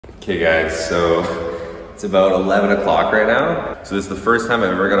Okay guys, so it's about 11 o'clock right now. So this is the first time I've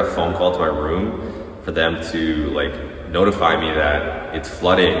ever got a phone call to my room for them to like notify me that it's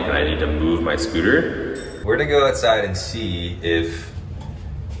flooding and I need to move my scooter. We're gonna go outside and see if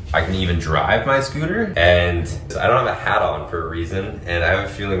I can even drive my scooter. And I don't have a hat on for a reason, and I have a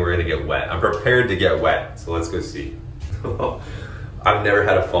feeling we're gonna get wet. I'm prepared to get wet, so let's go see. I've never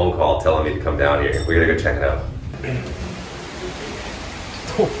had a phone call telling me to come down here. We're gonna go check it out.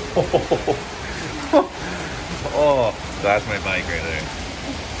 Oh, that's my bike right there.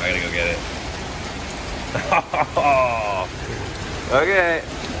 I gotta go get it. Okay.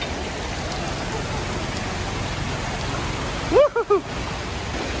 Woo!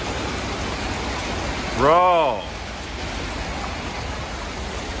 Bro,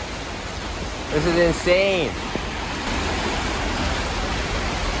 this is insane.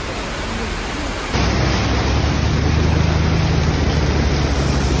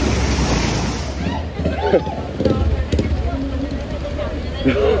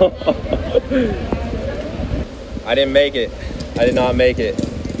 I didn't make it. I did not make it.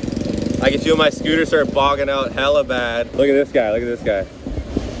 I can feel my scooter start bogging out hella bad. Look at this guy, look at this guy.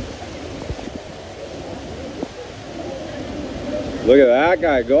 Look at that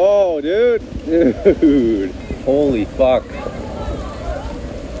guy go, dude. Dude, holy fuck.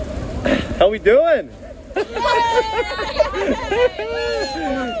 How we doing?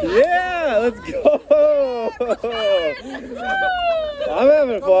 Yeah, let's go. I'm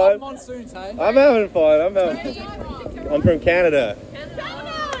having fun. I'm having fun. I'm from Canada.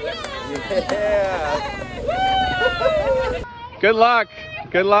 Yeah. Good luck.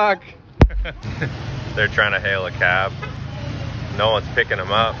 Good luck. They're trying to hail a cab. No one's picking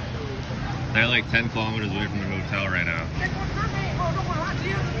them up. They're like 10 kilometers away from the hotel right now.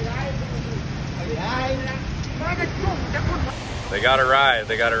 They got a ride.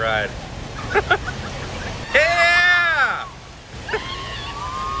 They got a ride. Yeah!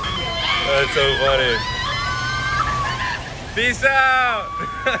 That's so funny. Peace out.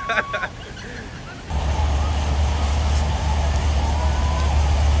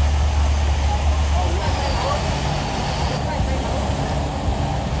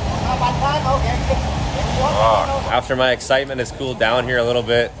 After my excitement has cooled down here a little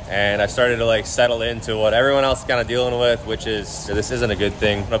bit and I started to like settle into what everyone else is kind of dealing with, which is this isn't a good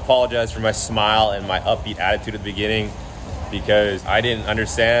thing. I apologize for my smile and my upbeat attitude at the beginning because I didn't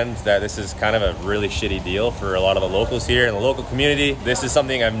understand that this is kind of a really shitty deal for a lot of the locals here in the local community. This is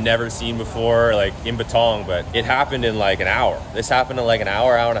something I've never seen before, like in Patong, but it happened in like an hour. This happened in like an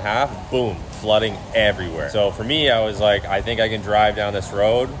hour, hour and a half, boom, flooding everywhere. So for me, I was like, I think I can drive down this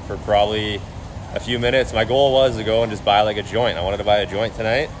road for probably a few minutes. My goal was to go and just buy like a joint. I wanted to buy a joint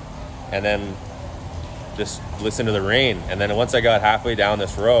tonight and then just listen to the rain. And then once I got halfway down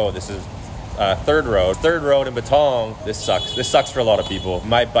this road, this is third road in Patong. This sucks for a lot of people.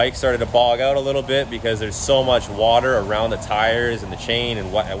 My bike started to bog out a little bit because there's so much water around the tires and the chain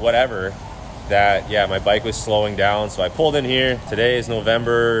and whatever that, yeah, my bike was slowing down. So I pulled in here. Today is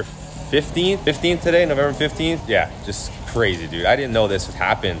November 15th today, November 15th. Yeah, just crazy, dude. I didn't know this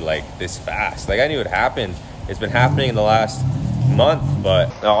happened like this fast. Like I knew it happened. It's been happening in the last month, but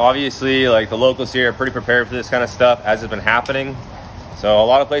now obviously like the locals here are pretty prepared for this kind of stuff as it's been happening. So a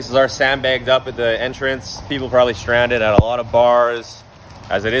lot of places are sandbagged up at the entrance. People probably stranded at a lot of bars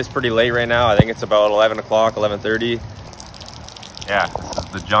as it is pretty late right now. I think it's about 11 o'clock, 11:30. Yeah, this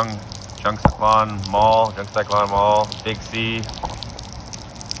is the Jungsaklon Mall, Big C.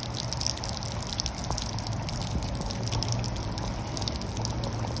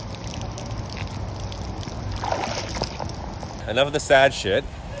 Enough of the sad shit.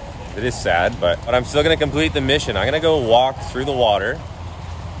 It is sad, but I'm still gonna complete the mission. I'm gonna go walk through the water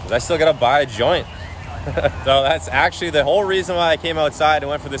because I still gotta buy a joint. So that's actually the whole reason why I came outside and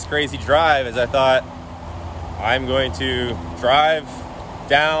went for this crazy drive, is I thought I'm going to drive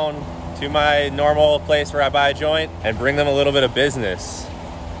down to my normal place where I buy a joint and bring them a little bit of business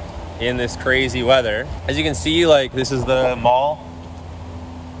in this crazy weather. As you can see, like this is the mall.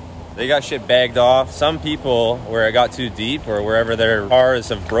 They got shit bagged off. Some people, where it got too deep or wherever their cars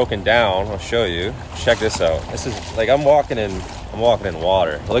have broken down, I'll show you. Check this out. This is like I'm walking in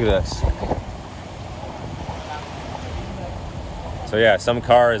water. Look at this. So yeah, some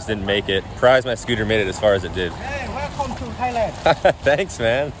cars didn't make it. Surprised my scooter made it as far as it did. Hey, welcome to Thailand. Thanks,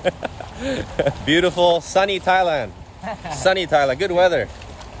 man. Beautiful, sunny Thailand. Sunny Thailand, good weather.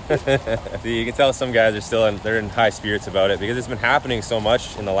 See, you can tell some guys are still they're in high spirits about it because it's been happening so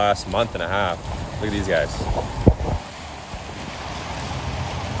much in the last month and a half. Look at these guys.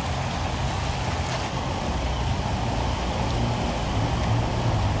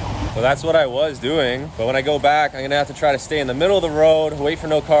 So that's what I was doing. But when I go back, I'm gonna have to try to stay in the middle of the road, wait for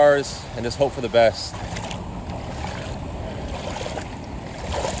no cars, and just hope for the best.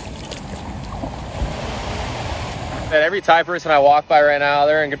 And every Thai person I walk by right now,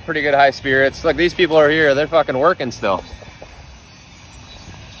 they're in pretty good high spirits. Look, these people are here, they're fucking working still.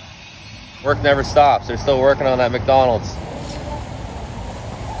 Work never stops. They're still working on that McDonald's.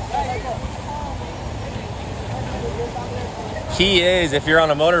 Key is, if you're on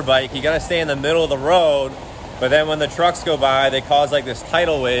a motorbike, you gotta stay in the middle of the road, but then when the trucks go by, they cause like this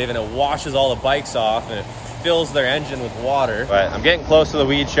tidal wave and it washes all the bikes off and it fills their engine with water. But I'm getting close to the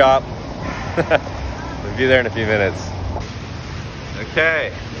weed shop. We'll be there in a few minutes.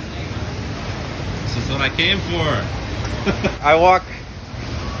 Okay. This is what I came for. I walk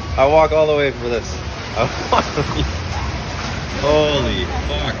all the way for this. Holy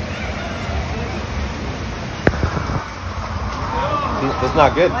fuck. It's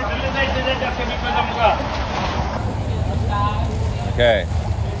not good. Okay.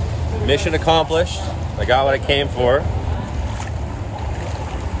 Mission accomplished. I got what I came for.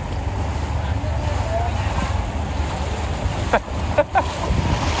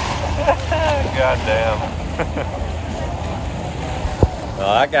 God damn.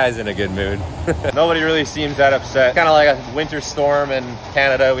 Well, that guy's in a good mood. Nobody really seems that upset. Kind of like a winter storm in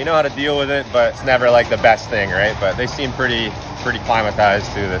Canada. We know how to deal with it, but it's never like the best thing, right? But they seem pretty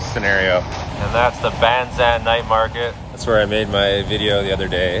climatized to this scenario. And that's the Banzan night market. That's where I made my video the other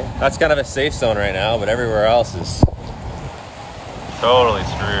day. That's kind of a safe zone right now, but everywhere else is totally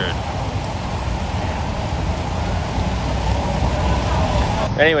screwed.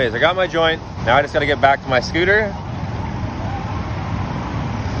 Anyways, I got my joint. Now I just gotta get back to my scooter.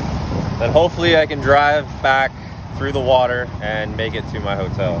 Then hopefully I can drive back through the water and make it to my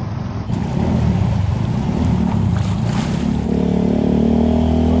hotel.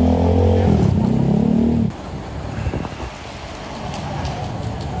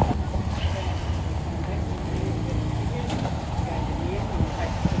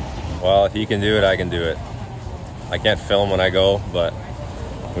 Well, if he can do it, I can do it. I can't film when I go, but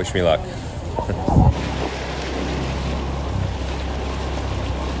wish me luck.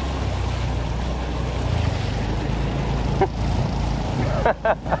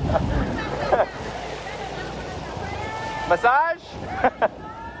 Massage?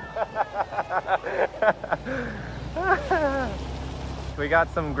 We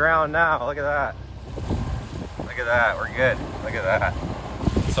got some ground now. Look at that. Look at that. We're good. Look at that.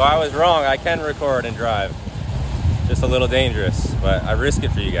 So I was wrong. I can record and drive. Just a little dangerous, but I risk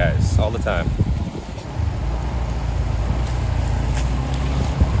it for you guys all the time.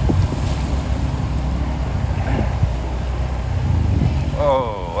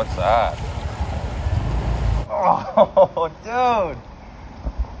 Whoa, what's that? Oh, dude.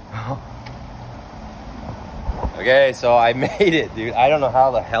 Okay, so I made it, dude. I don't know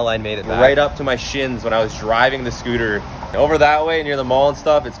how the hell I made it back. Right up to my shins when I was driving the scooter. Over that way near the mall and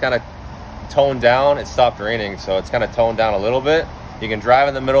stuff, it's kind of toned down. It stopped raining, so it's kind of toned down a little bit. You can drive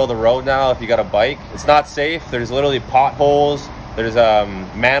in the middle of the road now if you got a bike. It's not safe. There's literally potholes. There's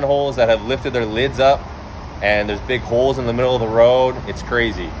manholes that have lifted their lids up, and there's big holes in the middle of the road. It's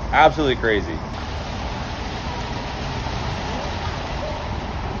crazy. Absolutely crazy.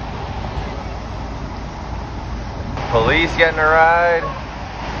 Police getting a ride.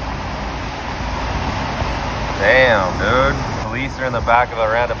 Damn, dude. Police are in the back of a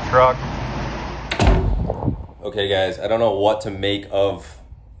random truck. Okay, guys, I don't know what to make of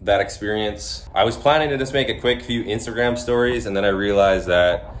that experience. I was planning to just make a quick few Instagram stories, and then I realized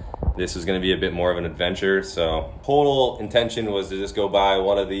that this was gonna be a bit more of an adventure. So total intention was to just go buy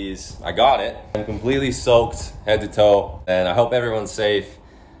one of these. I got it. I'm completely soaked head to toe, and I hope everyone's safe.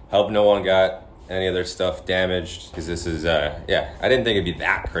 Hope no one got any of their stuff damaged, because this is, yeah, I didn't think it'd be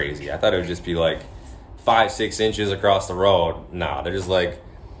that crazy. I thought it would just be like 5-6 inches across the road. Nah, they're just like,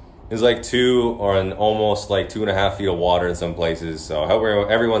 there's like 2 or almost like 2.5 feet of water in some places. So I hope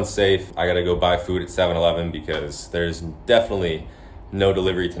everyone's safe. I gotta go buy food at 7-Eleven because there's definitely no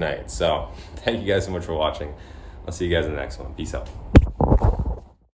delivery tonight. So thank you guys so much for watching. I'll see you guys in the next one. Peace out.